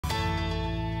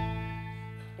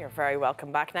You're very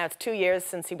welcome back. Now, it's 2 years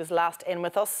since he was last in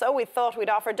with us, so we thought we'd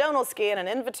offer Donal Skehan an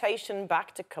invitation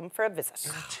back to come for a visit.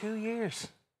 2 years?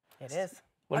 It is.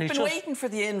 Well, I've been waiting for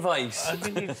the invite.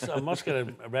 I must get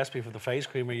a recipe for the face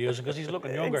cream we're using because he's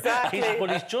looking younger. Exactly.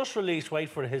 But he's just released, wait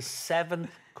for it, his 7th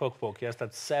cookbook. Yes,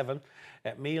 that's 7.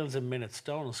 Meals in Minutes.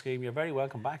 Donal Skehan, you're very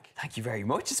welcome back. Thank you very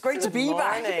much. It's great to be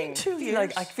back. It's been 2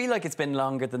 years. I feel like it's been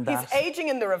longer than that. He's ageing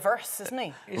in the reverse, isn't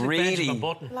he? He's really?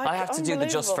 Like, I have to do the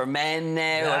Just for Men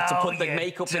now. I have to put the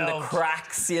makeup in the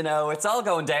cracks, you know. It's all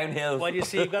going downhill. Well, you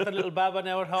see, you've got the little Baba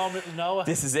now at home, little Noah.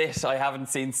 This is it. I haven't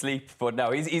seen sleep, but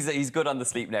no, he's good on the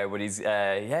sleep now. But he's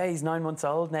 9 months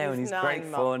old now, and he's great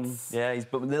fun. Yeah, his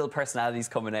little personality's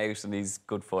coming out, and he's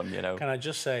good fun, you know. Can I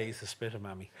just say he's the spit of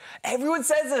mammy? Everyone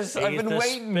says it. I've been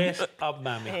waiting. Spit of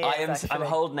mammy. I'm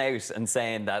holding out and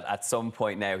saying that at some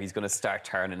point now he's going to start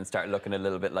turning and start looking a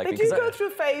little bit like they me. They do go through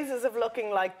phases of looking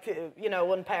like, you know,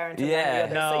 one parent and then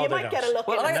the other. So you might get a look.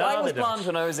 Well, I was blonde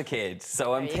when I was a kid,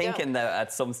 so I'm thinking that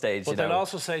at some stage, but they'll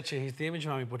also say to you, he's the image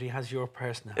of mammy, but he has your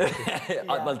personality.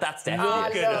 Well, that's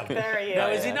definitely look, there he is. No,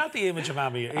 is he not the image of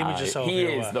mammy? Image of Sophie? He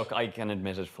is. Look, I can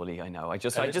admit it fully. I know. I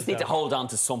just need to hold on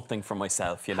to something for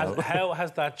myself, you know. How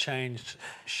has that changed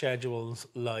schedules,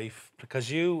 life?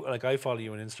 Because you, like, I follow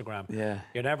you on Instagram. Yeah.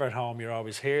 You're never at home. You're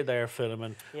always here, there,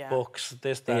 filming, books,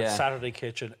 this, that, Saturday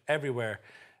Kitchen, everywhere.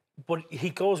 But he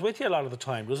goes with you a lot of the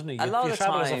time, doesn't he? A lot of the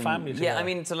travel time, as a family together. Yeah, I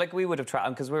mean, so like we would have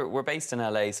traveled because we're based in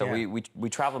LA, so we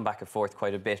travel back and forth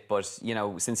quite a bit. But you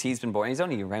know, since he's been born, he's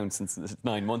only around since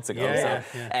 9 months ago.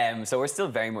 So we're still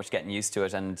very much getting used to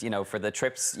it. And you know, for the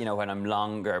trips, you know, when I'm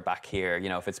longer back here, you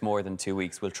know, if it's more than 2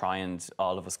 weeks, we'll try and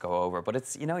all of us go over. But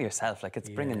it's, you know, yourself, like it's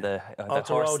bringing the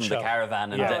horse and the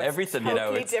caravan and everything. It's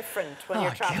totally different when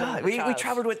you're traveling. We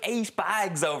travelled with 8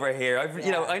 bags over here.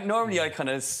 You know, normally I kind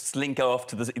of slink off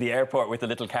to the airport with a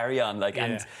little carry-on,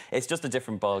 and it's just a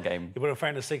different ball game. You would have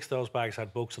found 6 of those bags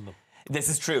had books in them. This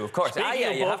is true, of course. Speaking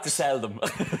of you books, have to sell them.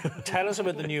 Tell us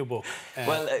about the new book.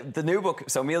 Well, the new book,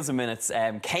 so Meals in Minutes,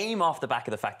 came off the back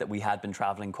of the fact that we had been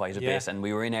travelling quite a bit, and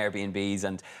we were in Airbnbs.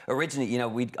 And originally, you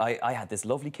know, I had this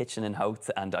lovely kitchen in Howth,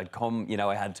 and I'd come, you know,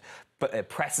 I had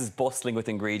presses bustling with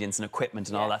ingredients and equipment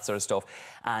and all that sort of stuff.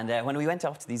 And when we went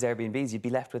off to these Airbnbs, you'd be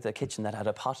left with a kitchen that had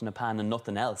a pot and a pan and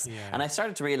nothing else. And I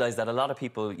started to realise that a lot of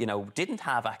people, you know, didn't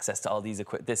have access to all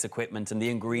this equipment and the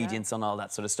ingredients and all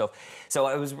that sort of stuff. So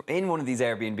I was in one of these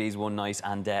Airbnbs one night,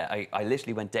 and I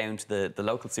literally went down to the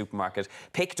local supermarket,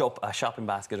 picked up a shopping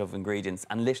basket of ingredients,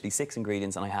 and literally 6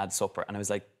 ingredients, and I had supper. And I was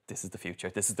like, this is the future.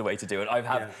 This is the way to do it.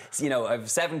 You know, I've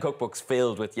 7 cookbooks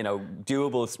filled with, you know,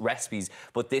 doable recipes,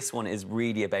 but this one is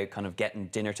really about kind of getting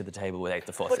dinner to the table without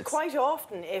the fuss. But quite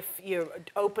often, if you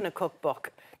open a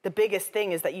cookbook, the biggest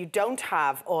thing is that you don't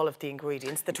have all of the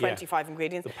ingredients, the 25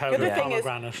 ingredients. The powdered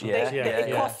pomegranate.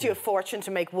 It costs you a fortune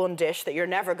to make one dish that you're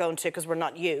never going to, because we're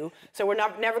not you. So we're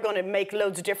never going to make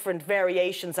loads of different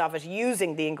variations of it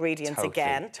using the ingredients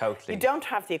again. Totally. You don't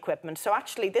have the equipment. So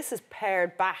actually, this is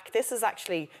pared back. This is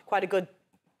actually quite a good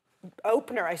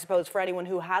opener, I suppose, for anyone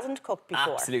who hasn't cooked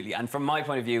before. Absolutely. And from my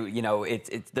point of view, you know,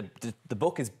 the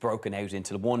book is broken out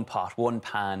into one pot, one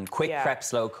pan, quick prep,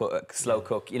 slow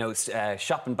cook, you know,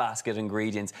 shopping basket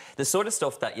ingredients, the sort of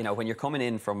stuff that, you know, when you're coming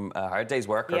in from a hard day's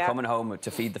work or coming home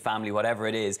to feed the family, whatever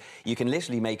it is, you can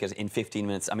literally make it in 15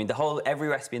 minutes. I mean, every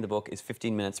recipe in the book is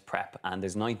 15 minutes prep, and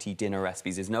there's 90 dinner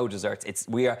recipes. There's no desserts.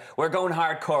 We're going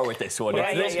hardcore with this one.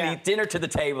 It's literally dinner to the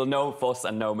table, no fuss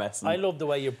and no messing. I love the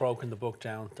way you've broken the book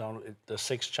down. There's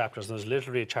 6 chapters, and there's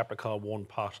literally a chapter called One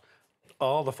Pot.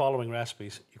 All the following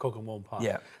recipes you cook in one pot.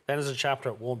 Then there's a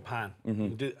chapter One Pan,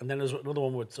 and then there's another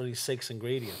one with only 6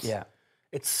 ingredients.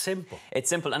 It's simple. It's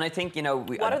simple, and I think, you know...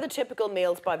 What are the typical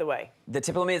meals, by the way? The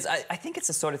typical meals, I think it's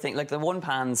the sort of thing, like the one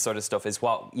pan sort of stuff is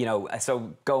what, you know,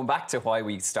 so going back to why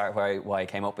I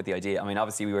came up with the idea, I mean,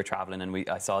 obviously we were travelling and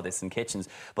I saw this in kitchens,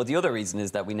 but the other reason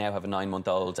is that we now have a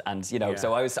 9-month-old, and, you know,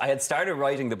 so I had started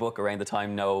writing the book around the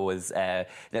time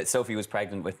Sophie was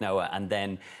pregnant with Noah, and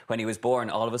then when he was born,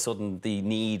 all of a sudden the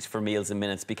need for Meals in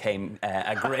Minutes became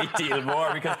a great deal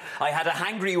more, because I had a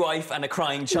hangry wife and a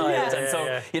crying child, and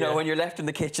so, you know, when you're left in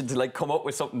the kitchen to like come up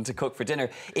with something to cook for dinner,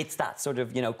 it's that sort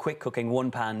of, you know, quick cooking one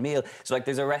pan meal. So like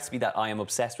there's a recipe that I am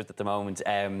obsessed with at the moment.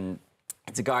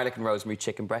 It's a garlic and rosemary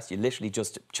chicken breast. You literally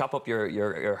just chop up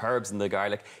your herbs and the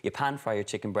garlic, you pan fry your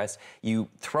chicken breast, you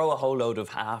throw a whole load of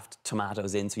halved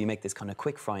tomatoes in, so you make this kind of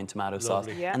quick frying tomato sauce,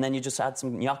 and then you just add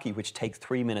some gnocchi, which takes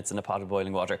 3 minutes in a pot of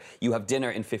boiling water. You have dinner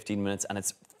in 15 minutes, and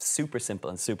it's super simple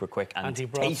and super quick and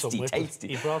tasty.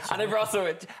 He brought some. And I brought some.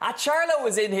 Charlo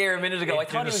was in here a minute ago. I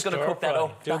thought he was going to cook that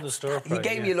up. He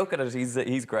gave me a look at it.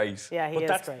 He's great. Yeah, he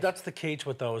is great. That's the key to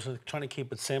it, though, is trying to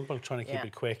keep it simple, trying to keep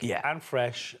it quick and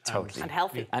fresh. Totally. And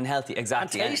healthy. And healthy,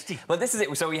 exactly. And tasty. Well, this is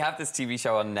it. So we have this TV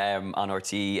show on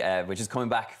RT, which is coming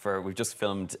back we've just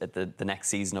filmed the next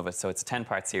season of it. So it's a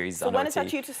 10-part series on RT. So when is that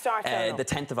due to start? The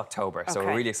 10th of October. So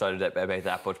we're really excited about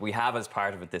that. But we have as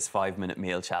part of it this 5-minute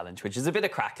meal challenge, which is a bit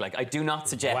of crack. Like, I do not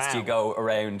suggest you go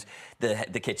around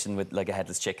the kitchen with like a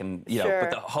headless chicken, you know,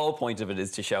 but the whole point of it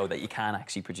is to show that you can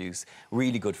actually produce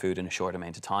really good food in a short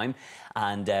amount of time.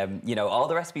 And, you know, all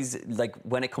the recipes, like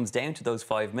when it comes down to those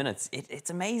 5 minutes, it's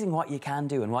amazing what you can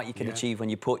do and what you can achieve when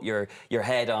you put your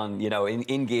head on, you know,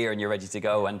 in gear and you're ready to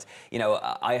go. And, you know,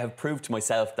 I have proved to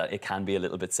myself that it can be a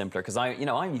little bit simpler because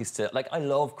I'm used to, like, I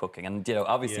love cooking and, you know,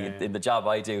 obviously in the job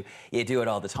I do, you do it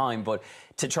all the time. But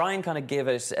to try and kind of give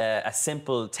it a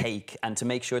simple take and to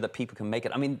make sure that people can make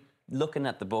it, I mean, looking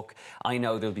at the book, I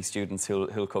know there'll be students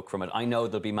who'll cook from it. I know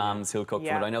there'll be mums who'll cook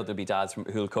from it. I know there'll be dads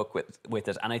who'll cook with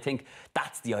it. And I think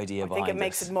that's the idea behind it. I think it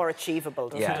makes it more achievable,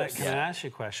 doesn't it? Can I ask you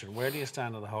a question? Where do you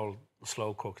stand on the whole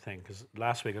slow cook thing? Because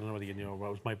last week, I don't know whether you knew, it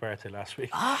was my birthday last week.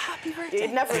 Happy birthday.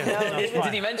 You'd never know.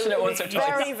 Did he mention it once or twice?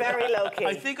 Very, very low key.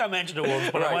 I think I mentioned it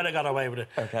once, but I might have got away with it.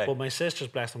 Okay. But my sisters,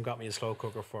 bless them, got me a slow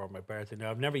cooker for my birthday.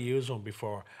 Now, I've never used one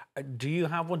before. Do you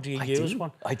have one? Do you use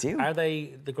one? I do. Are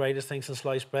they the greatest things in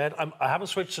sliced bread? I haven't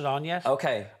switched it on yet.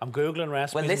 Okay. I'm Googling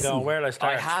recipes well, listen, and going, where do I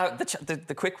start? I have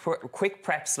the quick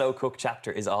prep slow cook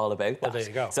chapter is all about that. Well, there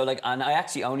you go. So, like, and I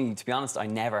actually only, to be honest, I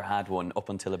never had one up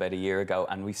until about a year ago,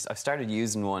 and I've started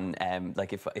using one.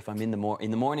 Like if I'm in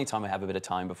the morning time, I have a bit of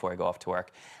time before I go off to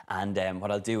work, and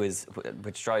what I'll do is,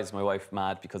 which drives my wife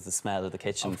mad because the smell of the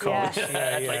kitchen. Of course.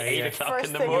 At like 8 o'clock First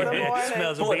in the thing morning. It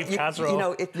smells of beef casserole. You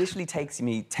know, it literally takes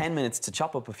me 10 minutes to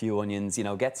chop up a few onions, you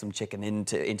know, get some chicken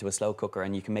into a slow cooker,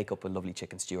 and you can make up a lovely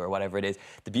chicken stew or whatever it is.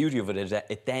 The beauty of it is that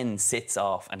it then sits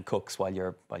off and cooks while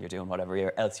you're doing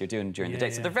whatever else you're doing during the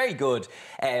day. So they're very good.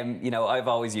 You know, I've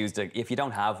always used it. If you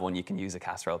don't have one, you can use a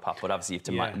casserole pot, but obviously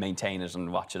you have to maintain it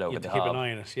and watch it over the hob. Keep an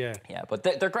eye on it, yeah, but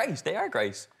they're great. They are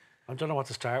great. I don't know what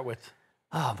to start with.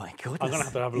 Oh my goodness! I'm gonna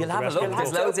have to have a look. You'll have a look.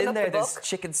 There's loads in there. There's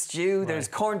chicken stew. There's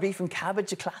corned beef and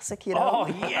cabbage, a classic. You know.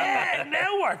 Oh yeah!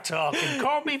 Now we're talking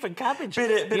corned beef and cabbage.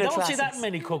 Bit you don't classics. see that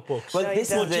many cookbooks. Well,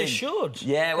 this is you should.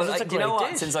 Yeah. Well, do you know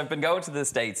what? Since I've been going to the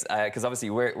States, because obviously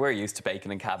we're used to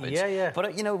bacon and cabbage. Yeah.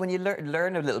 But you know, when you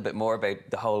learn a little bit more about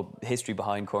the whole history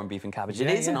behind corned beef and cabbage, it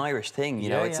is an Irish thing. You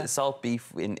know, it's salt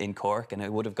beef in Cork, and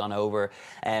it would have gone over.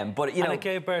 But you know, it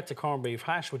gave birth to corned beef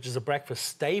hash, which is a breakfast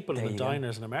staple in the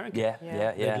diners in America. Yeah.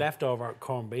 They've left over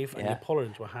corned beef and you pull it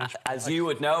into a hash. As you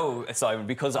would know, Simon,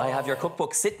 because I have your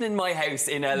cookbook sitting in my house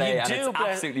in LA, and it's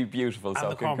absolutely beautiful.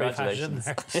 So congratulations.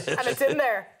 And it's in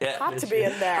there. Had to be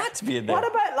in there. Had to be in there. What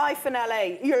about life in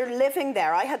LA? You're living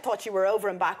there. I had thought you were over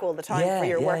and back all the time for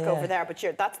your work over there, but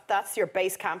that's your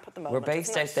base camp at the moment. We're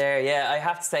based out there. Yeah, I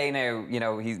have to say now, you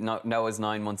know, Noah's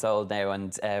 9 months old now,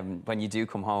 and when you do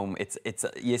come home,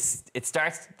 it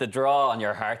starts the draw on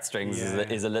your heartstrings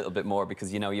is a little bit more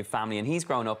because you know you've family, and he's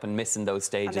grown up and missing those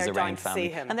stages around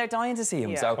family, and they're dying to see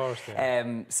him.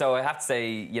 So I have to say,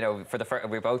 you know, for the first,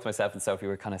 we're both, myself and Sophie,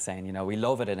 were kind of saying, you know, we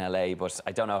love it in LA, but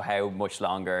I don't know how much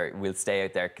longer we'll stay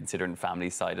out there considering the family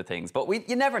side of things. But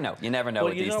you never know. You never know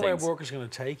with these things. Well, you know where work is going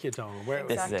to take you, Donal.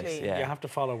 This is it. You have to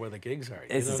follow where the gigs are.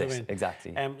 This is it.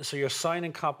 Exactly. So you're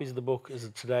signing copies of the book. Is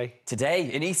it today?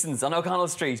 Today in Easton's on O'Connell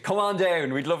Street. Come on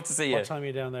down. We'd love to see you. What time are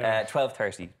you down there?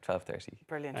 12:30. 12:30.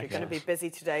 Brilliant. You're going to be busy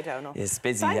today, Donal. It's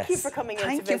busy. Thank you for coming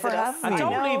in to visit us. And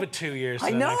don't leave it 2 years.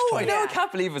 I know. I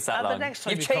can't believe it's that long.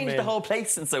 You've changed the whole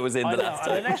place since I was in the last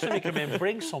time. And the next time you come in,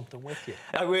 bring something with you.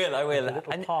 I will. A little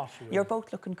pot. You're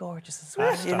both looking gorgeous as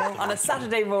well. You know, on a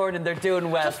Saturday morning, they're doing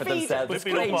well for themselves. It's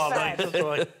great.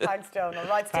 Thanks, Donal.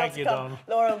 Right, Thank you, Donal.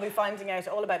 Laura will be finding out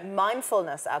all about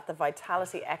mindfulness at the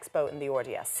Vitality Expo in the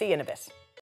RDS. See you in a bit.